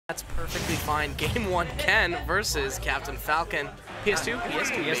That's perfectly fine. Game 1, Ken versus Captain Falcon. PS2?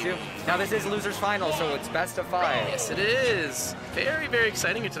 PS2, PS2. Now this is losers final, so it's best of 5. Yes, it is. Very, very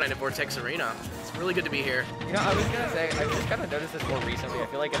exciting here tonight at Vortex Arena. It's really good to be here. You know, I was gonna say, I've just kind of noticed this more recently. I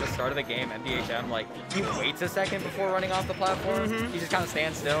feel like at the start of the game, MDHM, like, he waits a second before running off the platform. He just kind of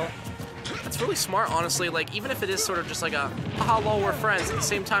stands still. That's really smart, honestly. Like, even if it is sort of just like a, haha, lol, we're friends, at the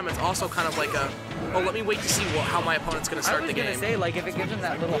same time, it's also kind of like a, oh, let me wait to see how my opponent's going to start the game. I was going to say, like, if it gives him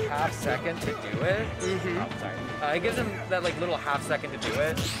that little half second to do it, oh, sorry. It gives him that, like, little half second to do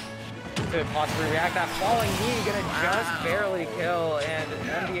it, to possibly react. That falling knee going to just barely kill, and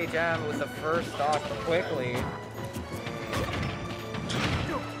MDHM with the first stock quickly.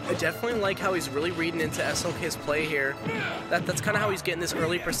 I definitely like how he's really reading into SLK's play here. That's kind of how he's getting this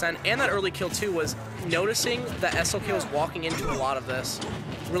early percent, and that early kill too was noticing that SLK was walking into a lot of this,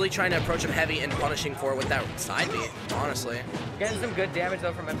 really trying to approach him heavy and punishing for it with that side beat, honestly. Getting some good damage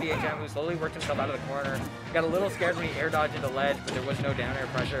though from MDHM, who slowly worked himself out of the corner. Got a little scared when he air dodged into ledge, but there was no down air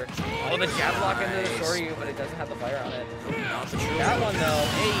pressure. Oh, the jab block into the Soryu, but it doesn't have the fire on it. That one though,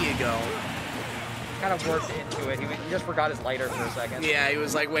 there you go. Kind of worked into it. He just forgot his lighter for a second. Yeah, he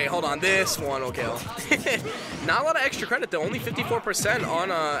was like, wait, hold on, this one will kill. Not a lot of extra credit though, only 54% on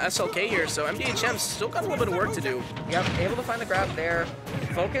SLK here, so MDHM still got a little bit of work to do. Yep, able to find the grab there.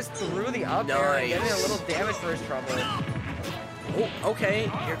 Focus through the up air and getting a little damage for his trouble. Oh,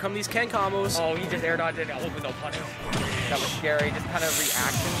 okay, here come these Ken combos. Oh, he just air dodged it with no punish. That was scary, just kind of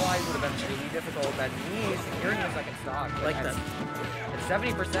reaction-wise would have been really difficult. That knee securing the second stock. Like that.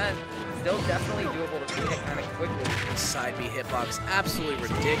 70%. Still definitely doable to beat it kind of quickly. The side B hitbox, absolutely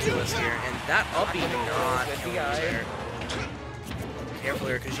ridiculous here, and that up B not there. Careful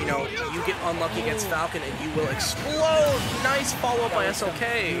here, because you know, you get unlucky against Falcon and you will explode. Nice follow-up by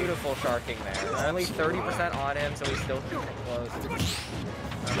SLK. Beautiful sharking there. Only 30% on him, so he's still keeping it close.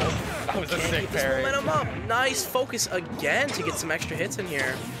 That was a sick parry. Momentum up. Nice focus again to get some extra hits in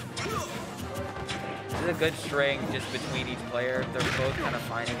here. This is a good string just between each player. They're both kind of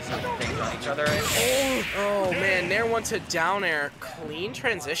finding some things on each other. And oh man, Nair one to down air. Clean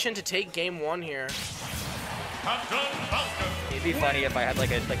transition to take game 1 here. It'd be funny if I had like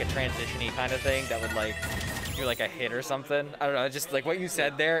a transition-y kind of thing that would like do like a hit or something. I don't know, just like what you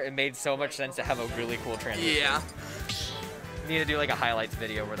said there, it made so much sense to have a really cool transition. Yeah. You need to do like a highlights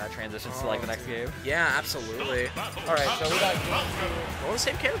video where that transitions to like the next game. Yeah, absolutely. All right, so we got all the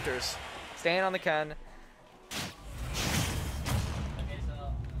same characters. Staying on the Ken.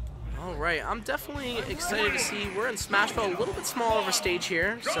 All right, I'm definitely excited to see. We're in Smashville, a little bit smaller of a stage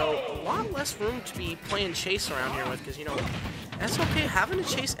here, so a lot less room to be playing chase around here with, because, you know, SLK having to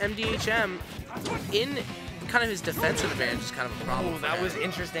chase MDHM in kind of his defensive advantage is kind of a problem. Oh, that was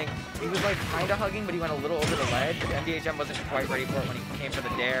interesting. He was like kind of hugging, but he went a little over the ledge. MDHM wasn't quite ready for it when he came for the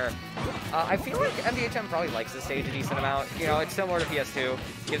dare. I feel like MDHM probably likes this stage a decent amount. You know, it's similar to PS2.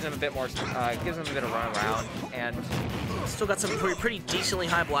 Gives him a bit more, gives him a bit of run around, and still got some pretty decently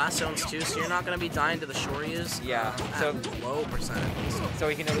high blast zones too, so you're not going to be dying to the Shoryus. Yeah, so low percentage. So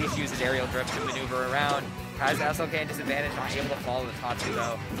he can at least use his aerial drift to maneuver around. Has SLK at disadvantage, not able to follow the Tatsu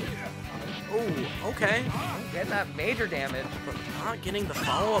though. Oh, okay. Getting that major damage, but not getting the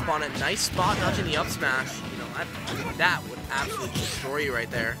follow-up on it. Nice spot dodging the up smash. You know, that would absolutely destroy you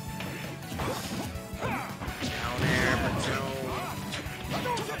right there. Down air, but no.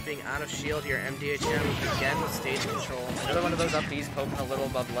 Being out of shield here, MDHM again with stage control. Another one of those up Bs poking a little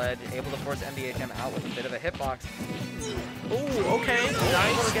above ledge, able to force MDHM out with a bit of a hitbox. Oh, okay.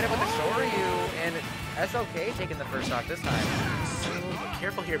 Nice. Able to get it with the Shoryu, and SLK taking the first stock this time.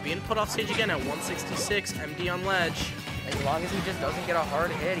 Careful here, being put off stage again at 166, MD on ledge. As long as he just doesn't get a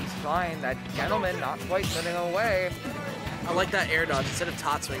hard hit, he's fine. That gentleman not quite turning away. I like that air dodge instead of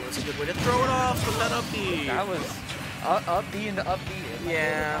Tatswing. It was a good way to throw it off with that up B. That was up B into up B.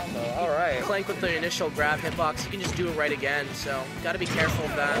 Yeah. All right. Clank with the initial grab hitbox. You can just do it right again, so got to be careful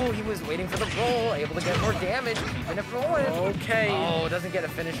of that. Oh, he was waiting for the roll, able to get more damage, keeping it rolling. Okay. Oh, doesn't get a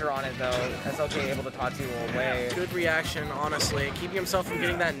finisher on it though. SLK able to Tatsu away. Good reaction, honestly. Keeping himself from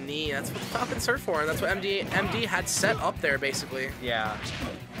getting that knee. That's what Falcon's hurt for, and that's what MD had set up there, basically. Yeah.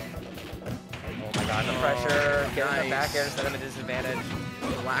 Oh my god, the pressure. Getting the back air instead of a disadvantage.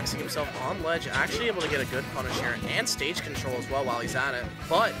 Relaxing himself on ledge, actually able to get a good punish here, and stage control as well while he's at it.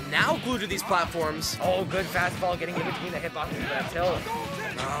 But now glued to these platforms. Oh, good fastball, getting in between the hitboxes for that tilt.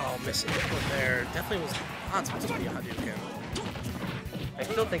 Oh, missing it there. Definitely was not supposed to be a Hadouken. I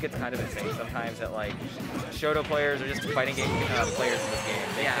still think it's kind of insane sometimes that like Shoto players are just fighting game players in this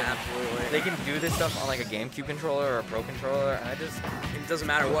game. Absolutely. They can do this stuff on like a GameCube controller or a Pro controller, and it doesn't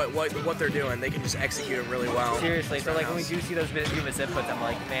matter what they're doing. They can just execute it really well. Seriously, so like when we do see those bit of inputs, I'm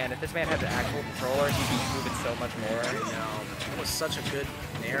like, man, if this man had the actual controller, he'd be moving so much more. I know. That was such a good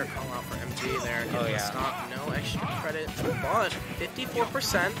nair call out for MG there. Oh yeah. Stop, no extra credit, but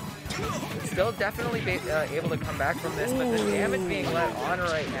 54%. Still definitely able to come back from this, but the damage being let on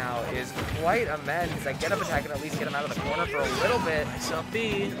right now is quite immense. That get up attack can at least get him out of the corner for a little bit. So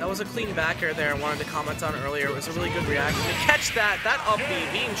B, that was a clean back air there. I wanted to comment on earlier. It was a really good reaction to catch that up B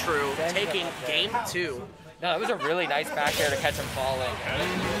being true, taking game 2. No, that was a really nice back air to catch him falling.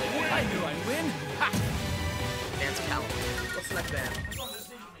 I knew I'd win. Ban's Kalos. What's the next ban?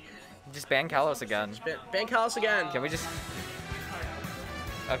 Just ban Kalos again. Ban Kalos again. Can we just...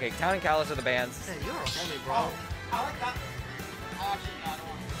 Okay, Town and Kalos are the bans. Hey, you're a homie, bro.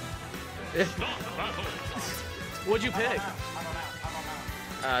 What'd you pick?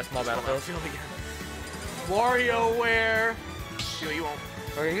 Small battlefield. WarioWare. You won't.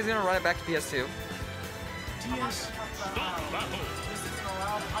 Okay, he's gonna run it back to PS2. DS.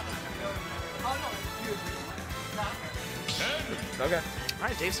 Okay.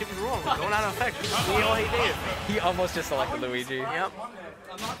 Alright, Dave Super Rule. Going out of effect. We all hate Dave. He almost just selected Luigi. Yep.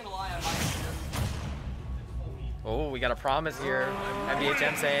 Oh, we got a promise here.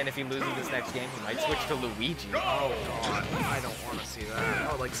 MDHM saying if he loses this next game, he might switch to Luigi. Oh, God. I don't want to see that.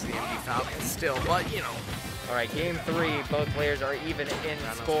 I would like to see MD Falcon still, but, you know. All right, game 3. Both players are even in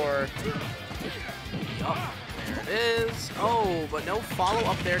score. Yup. There it is. Oh, but no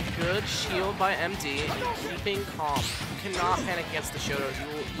follow-up there. Good shield by MD. Keeping calm. You cannot panic against the Shotos. You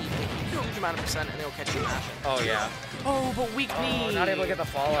will eat a huge amount of percent, and they'll catch you in action. Oh, yeah. Oh, but weak knee. Not able to get the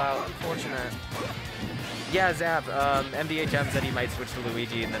fallout. Unfortunate. Yeah, Zap, MDHM said he might switch to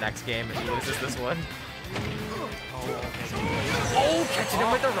Luigi in the next game if he loses this one. Oh, catching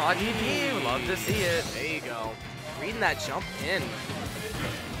him with the raw GP. Love to see it. There you go. Reading that jump in.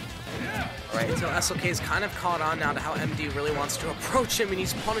 All right. So SLK is kind of caught on now to how MD really wants to approach him, and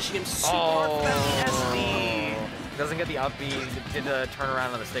he's punishing him super hard for that SD. Doesn't get the up B, did the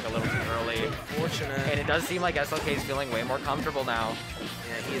turnaround on the stick a little too early. Unfortunate. And it does seem like SLK is feeling way more comfortable now.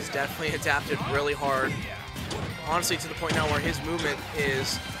 Yeah, he has definitely adapted really hard. Honestly, to the point now where his movement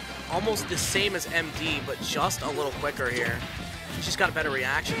is almost the same as MD, but just a little quicker here. He's just got a better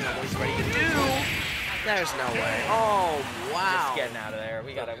reaction than what he's ready to do. There's no way. Oh, wow. Just getting out of there.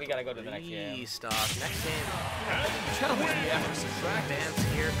 We gotta go to the next game. Stuff. Next game. Challenge me after subtract. Bands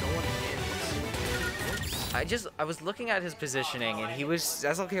here going in. I was looking at his positioning, and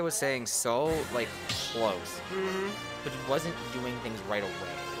SLK was saying so, like, close. But he wasn't doing things right away.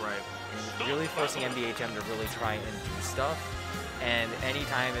 Right. And really forcing MDHM to really try and do stuff. And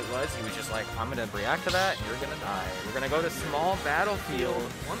anytime it was, he was just like, I'm gonna react to that, and you're gonna die. We're gonna go to small battlefield.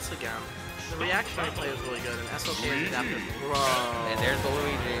 Once again. The reactionary play was really good, and SLK has adapted. Bro. And there's the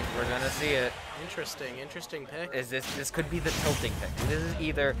Luigi. We're gonna see it. Interesting pick. Is this could be the tilting pick. This is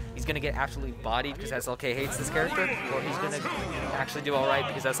either he's gonna get absolutely bodied because SLK hates this character, or he's gonna actually do all right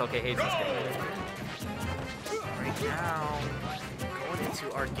because SLK hates this character. Right now, going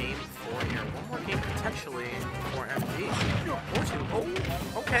into our game 4 here. One more game potentially for MD. Or 2.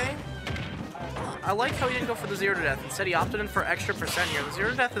 Oh, okay. I like how he didn't go for the 0 to death. Instead, he opted in for extra percent here. The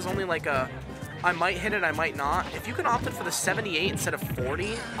 0 to death is only like a, I might hit it, I might not. If you can opt in for the 78 instead of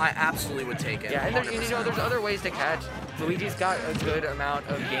 40, I absolutely would take it. Yeah, and there's other ways to catch. Luigi's got a good amount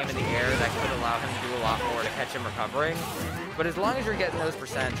of game in the air that could allow him to do a lot more to catch him recovering. But as long as you're getting those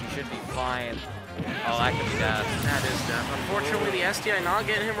percents, you should be fine. Oh, that could be death. That is death. Unfortunately, the SDI not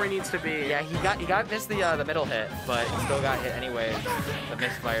getting him where he needs to be. Yeah, he got missed the middle hit, but he still got hit anyways. The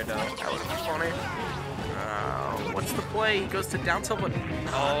misfire though. That was funny. What's the play? He goes to down tilt, but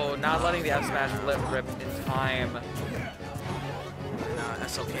oh, not letting the F smash rip in time.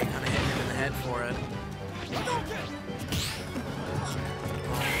 SLK kind of hit him in the head for it.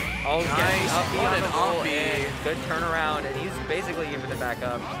 Oh, nice. What an up-B. Good turnaround, and he's basically giving it back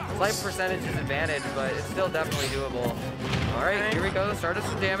up. Slight percentage disadvantage, but it's still definitely doable. All right, here we go. Started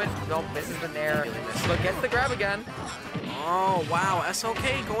some damage. Nope, misses the nair, but gets the grab again. Oh, wow.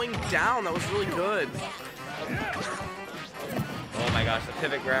 SLK going down. That was really good. Oh my gosh, the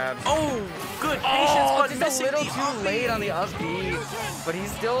pivot grab. Oh, good patience, but just missing a little the too late on the up B, but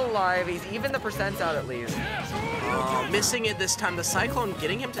he's still alive. He's even the percents out at least. Missing it this time. The Cyclone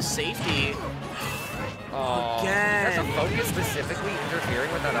getting him to safety. Oh, Again. That's a focus specifically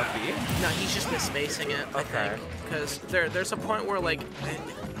interfering with that up B? No, he's just misspacing it, I think. Because there's a point where, like, I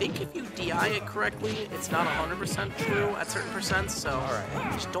think if you DI it correctly, it's not 100% true at certain percents, so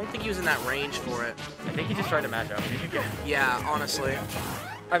I just don't think he was in that range for it. I think he just tried to match up. Yeah, honestly.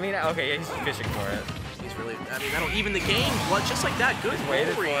 I mean, okay, yeah, he's fishing for it. He's really, I mean, that'll even the game. What, just like that. Good Waited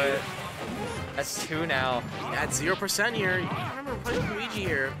roll for read. it. That's 2 now. At 0% here. I remember playing with Luigi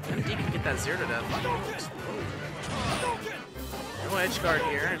here. MD can get that 0 to death. No edge guard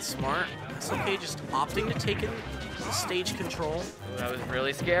here. It's smart. SLK just opting to take in the stage control. Ooh, that was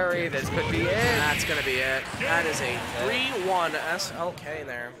really scary. This could be it. That's going to be it. That is a 3-1 SLK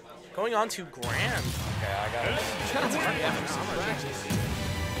there. Going on to Grand. Okay, I got it. Challenge the efforts of practice.